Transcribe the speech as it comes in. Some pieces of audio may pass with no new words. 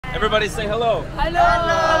Everybody say hello. Hello.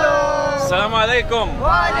 Hello. Assalamu alaikum.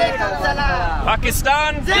 Wa alaikum salam.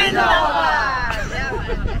 Pakistan. Zindabad.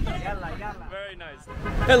 Very nice.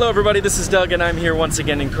 Hello everybody, this is Doug and I'm here once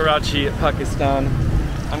again in Karachi, Pakistan.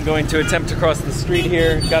 I'm going to attempt to cross the street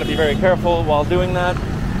here. Got to be very careful while doing that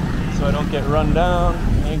so I don't get run down.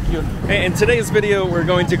 Thank you. Hey, in today's video we're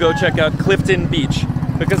going to go check out Clifton Beach.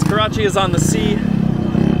 Because Karachi is on the sea,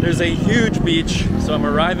 there's a huge beach, so I'm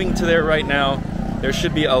arriving to there right now. There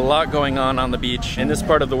should be a lot going on the beach. In this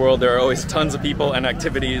part of the world, there are always tons of people and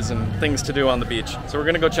activities and things to do on the beach. So we're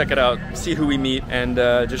gonna go check it out, see who we meet, and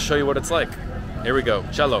just show you what it's like. Here we go,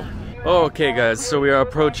 Chalo. Okay guys, so we are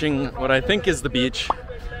approaching what I think is the beach.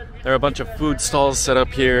 There are a bunch of food stalls set up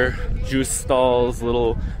here, juice stalls,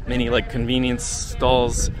 little mini like convenience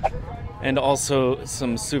stalls, and also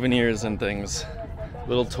some souvenirs and things.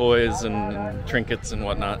 Little toys and trinkets and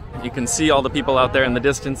whatnot. You can see all the people out there in the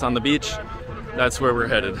distance on the beach. That's where we're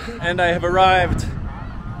headed. And I have arrived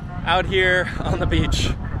out here on the beach.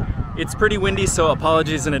 It's pretty windy, so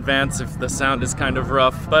apologies in advance if the sound is kind of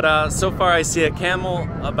rough. But so far I see a camel,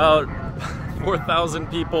 about 4,000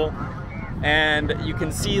 people, and you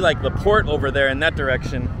can see like the port over there in that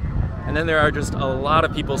direction. And then there are just a lot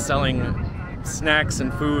of people selling snacks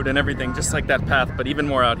and food and everything, just like that path, but even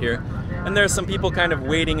more out here. And there's some people kind of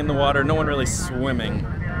wading in the water, no one really swimming.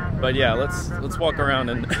 But yeah, let's walk around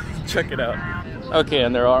and check it out. Okay,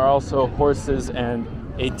 and there are also horses and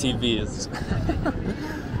ATVs.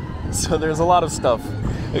 So there's a lot of stuff.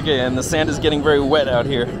 Okay, and the sand is getting very wet out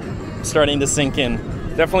here. Starting to sink in.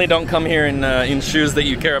 Definitely don't come here in shoes that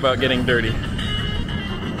you care about getting dirty.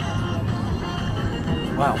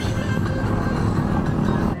 Wow.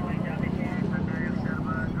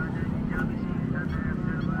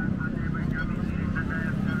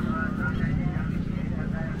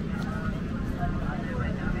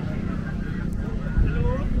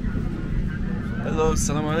 Hello,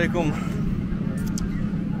 assalamu alaikum.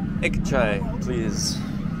 Egg chai, please.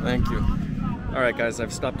 Thank you. Alright guys,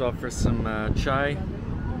 I've stopped off for some chai,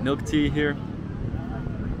 milk tea here.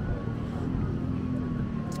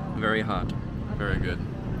 Very hot, very good.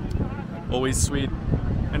 Always sweet,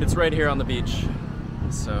 and it's right here on the beach.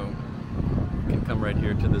 So, you can come right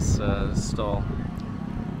here to this stall.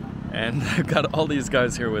 And I've got all these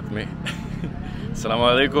guys here with me. Assalamu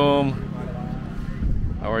alaikum.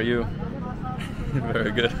 How are you?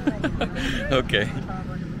 Very good. Okay.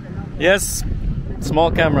 Yes,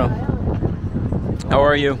 small camera. How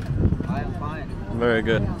are you? I am fine. Very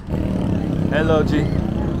good. Hello, Ji.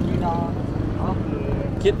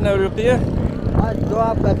 Kitna rupiya?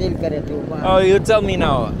 Oh, you tell me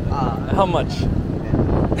now. How much?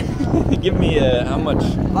 Give me how much?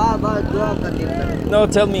 No,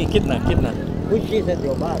 tell me kitna.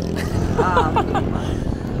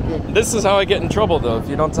 This is how I get in trouble though, if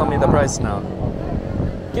you don't tell me the price now.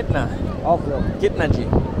 Kitna? Kitna ji?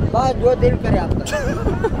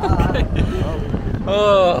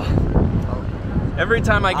 Oh. Every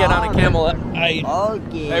time I get on a camel,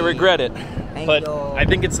 I regret it. But I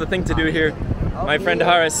think it's the thing to do here. My friend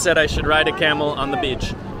Haris said I should ride a camel on the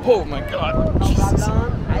beach. Oh my god. Jesus.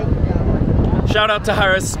 Shout out to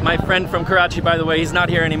Haris, my friend from Karachi, by the way. He's not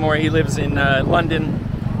here anymore. He lives in London.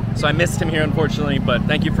 So I missed him here, unfortunately, but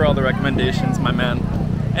thank you for all the recommendations, my man.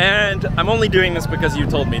 And I'm only doing this because you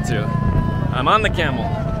told me to. I'm on the camel.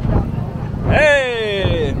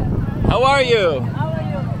 Hey! How are you? How are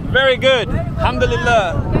you? Very good.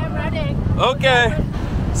 Alhamdulillah. Okay, I'm ready. Okay.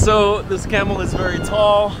 So this camel is very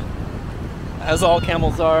tall, as all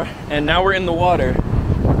camels are, and now we're in the water.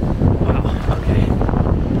 Wow, okay.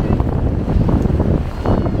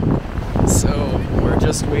 So we're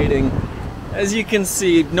just waiting. As you can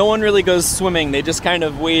see, no one really goes swimming. They just kind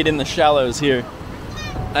of wade in the shallows here.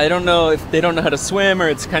 I don't know if they don't know how to swim or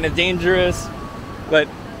it's kind of dangerous, but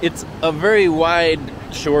it's a very wide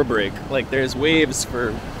shore break. Like there's waves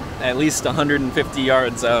for at least 150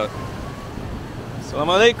 yards out.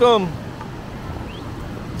 Assalamu alaikum.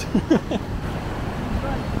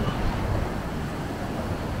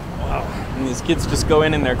 Wow, and these kids just go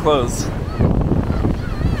in their clothes.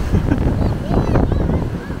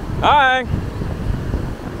 Hi.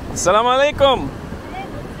 Assalamu alaikum.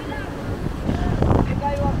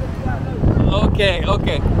 Okay,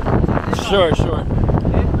 okay. Sure.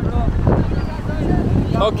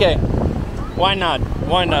 Okay. Why not?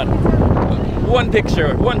 Why not? One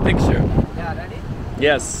picture. Yeah, ready?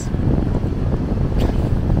 Yes.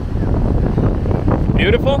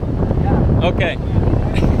 Beautiful? Yeah. Okay.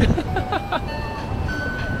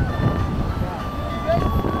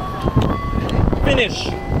 Finish.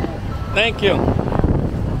 Thank you.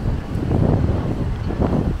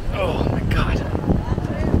 Oh my God.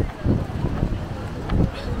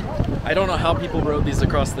 I don't know how people rode these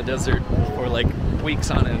across the desert for like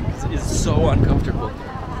weeks on end. It's so uncomfortable.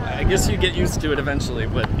 I guess you get used to it eventually,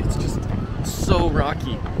 but it's just so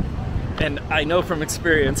rocky. And I know from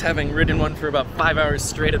experience, having ridden one for about 5 hours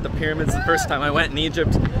straight at the pyramids the first time I went in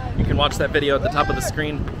Egypt, you can watch that video at the top of the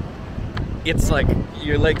screen. It's like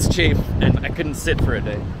your legs chafe, and I couldn't sit for a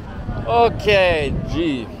day. Okay,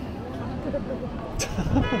 gee.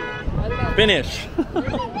 Finish.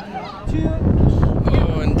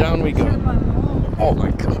 Oh, and down we go. Oh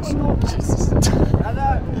my gosh, Jesus.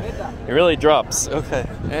 It really drops. Okay,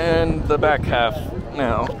 and the back half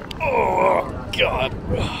now. Oh God.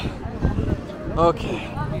 Okay.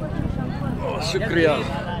 Oh, shukriya.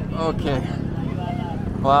 Okay.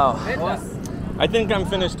 Wow. I think I'm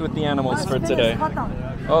finished with the animals for today.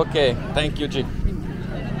 Okay, thank you, G.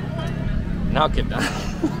 Now get down.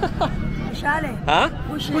 Huh?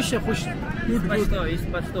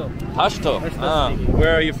 Pashto. Ah,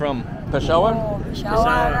 where are you from? Peshawar?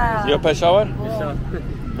 You're Peshawar?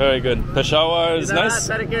 Very good. Peshawar is nice?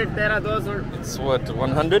 It's what,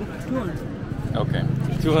 100? Okay.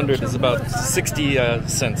 200 is about 60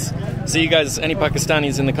 cents. So you guys, any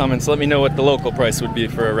Pakistanis in the comments, let me know what the local price would be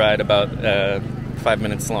for a ride about 5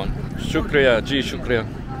 minutes long. Shukriya, ji shukriya.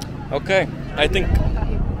 Okay, I think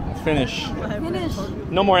finish.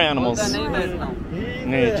 No more animals.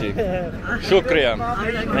 Nee, ji. Shukriya.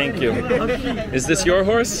 Thank you. Is this your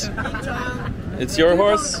horse? It's your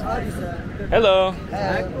horse? Hello.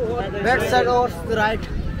 Left side or right?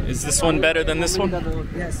 Is this one better than this one?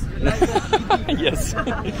 Yes. Yes.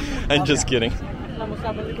 I'm just kidding.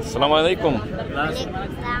 Assalamu alaikum.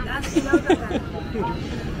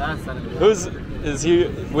 Is he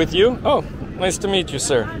with you? Oh, nice to meet you,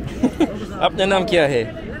 sir. Apna naam kya hai?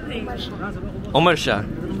 Umar Shah.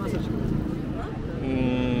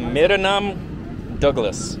 Mera naam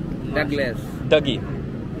Douglas. Dougie.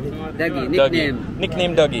 Nickname.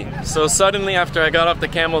 Nickname Dougie. So suddenly after I got off the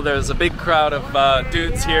camel, there's a big crowd of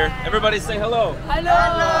dudes here. Everybody say hello. Hello.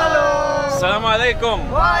 Assalamu alaikum.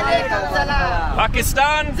 Wa alaikum salam.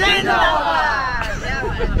 Pakistan. Zindabad.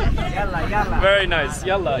 Very nice.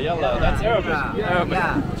 Yalla, yalla. That's Arabic. Arabic.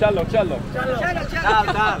 Chalo, chalo.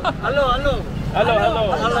 Hello. Hello, hello.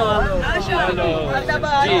 Hello.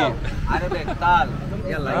 Ji. Arabic. Tal.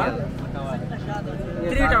 Yalla.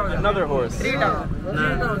 3,000. Another horse.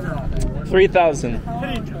 3,000. 3,000.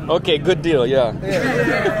 Okay, good deal, yeah.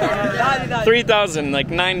 3,000, like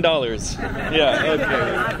 $9. Yeah,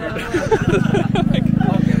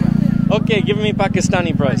 okay. Okay, give me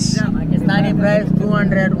Pakistani price. Pakistani price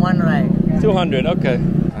 200, one ride. 200, okay.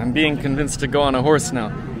 I'm being convinced to go on a horse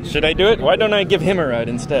now. Should I do it? Why don't I give him a ride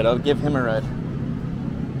instead? I'll give him a ride.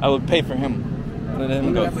 I will pay for him. Let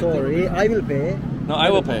him go. Sorry, I will pay. No, I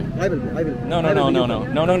will pay. I will. No.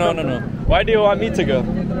 Why do you want me to go?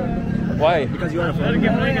 Why? Because you are a friend.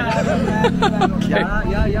 Okay.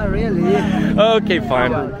 Yeah, really. Okay,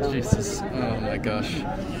 fine. Jesus. Oh my gosh.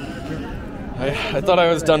 I thought I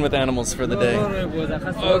was done with animals for the day.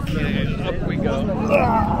 Okay, up we go.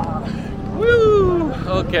 Woo!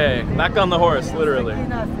 Okay, back on the horse, literally.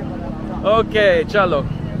 Okay, chalo.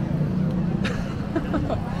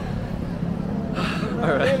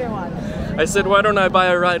 All right. I said, why don't I buy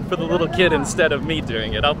a ride for the little kid instead of me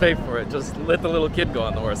doing it? I'll pay for it. Just let the little kid go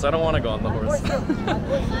on the horse. I don't want to go on the horse.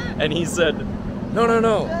 And he said, no,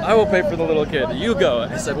 I will pay for the little kid. You go.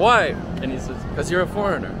 I said, why? And he says, because you're a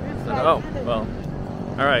foreigner. I said, oh, well,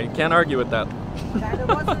 all right. Can't argue with that.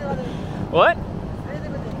 What?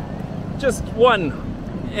 Just one.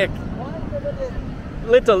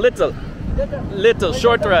 Little.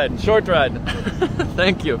 Short ride.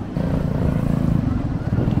 Thank you.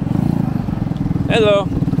 Hello.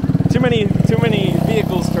 Too many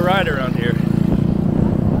vehicles to ride around here.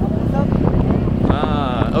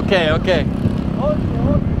 Ah, okay.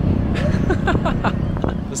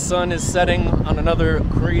 The sun is setting on another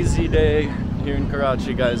crazy day here in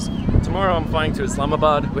Karachi, guys. Tomorrow I'm flying to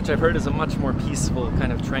Islamabad, which I've heard is a much more peaceful,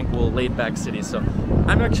 kind of tranquil, laid-back city. So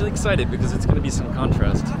I'm actually excited because it's going to be some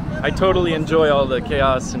contrast. I totally enjoy all the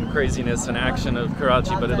chaos and craziness and action of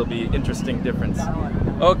Karachi, but it'll be interesting difference.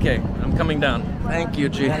 Okay, I'm coming down. Thank you,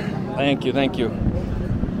 G. Thank you.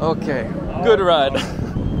 Okay, good ride.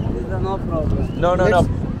 No problem. No.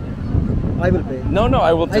 I will pay. No,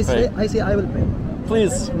 I will pay. I say I will pay.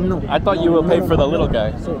 Please. No. I thought you will pay for the little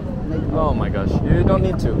guy. So, Oh my gosh, you don't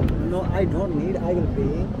need to. no, I don't need. I will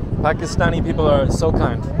pay. Pakistani people are so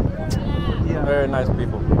kind. Yeah. Very nice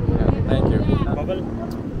people. Yeah, thank you.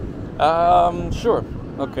 Sure.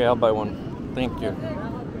 Okay, I'll buy one. Thank you.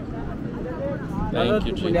 Thank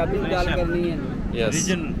you, G. Yes.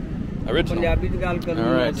 Original.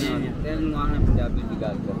 All right.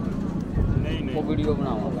 वो video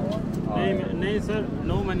बनाऊंगा नहीं sir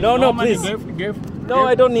no money No, please. Gift No,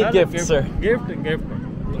 I don't need gifts, sir. Gift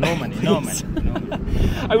no money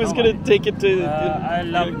I was gonna take it to. I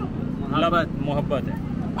love मोहब्बत है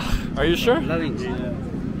Are you sure? loving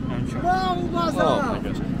I'm sure Oh my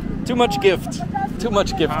gosh. Too much gift. Too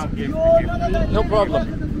much gift. gift No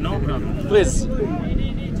problem. no problem Please.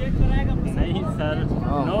 नहीं sir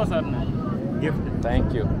no sir नहीं gift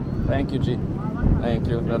Thank you. Thank you, G. Thank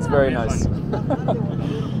you. That's very nice.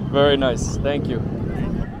 Very nice. Thank you.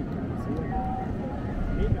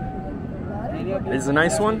 Is a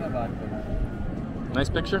nice one? Nice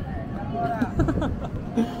picture?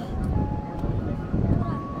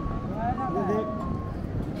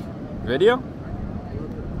 Video?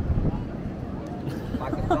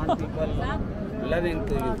 Pakistan people loving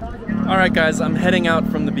to you Alright guys, I'm heading out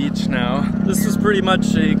from the beach now. This is pretty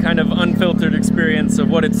much a kind of unfiltered experience of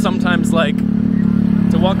what it's sometimes like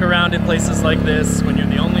to walk around in places like this when you're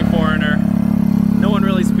the only foreigner. No one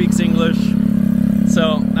really speaks English.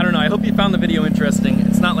 So, I don't know, I hope you found the video interesting.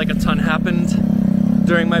 It's not like a ton happened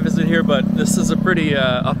during my visit here, but this is a pretty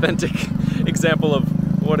authentic example of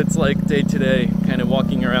what it's like day to day, kind of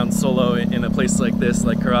walking around solo in a place like this,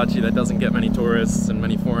 like Karachi, that doesn't get many tourists and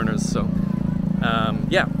many foreigners. So,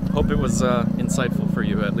 yeah, hope it was insightful for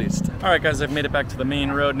you at least. Alright guys, I've made it back to the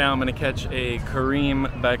main road now. I'm gonna catch a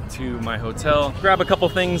Kareem back to my hotel, grab a couple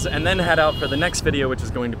things, and then head out for the next video, which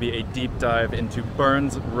is going to be a deep dive into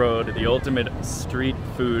Burns Road, the ultimate street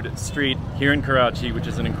food street here in Karachi, which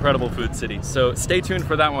is an incredible food city. So stay tuned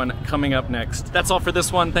for that one coming up next. That's all for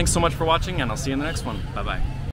this one. Thanks so much for watching, and I'll see you in the next one. Bye-bye.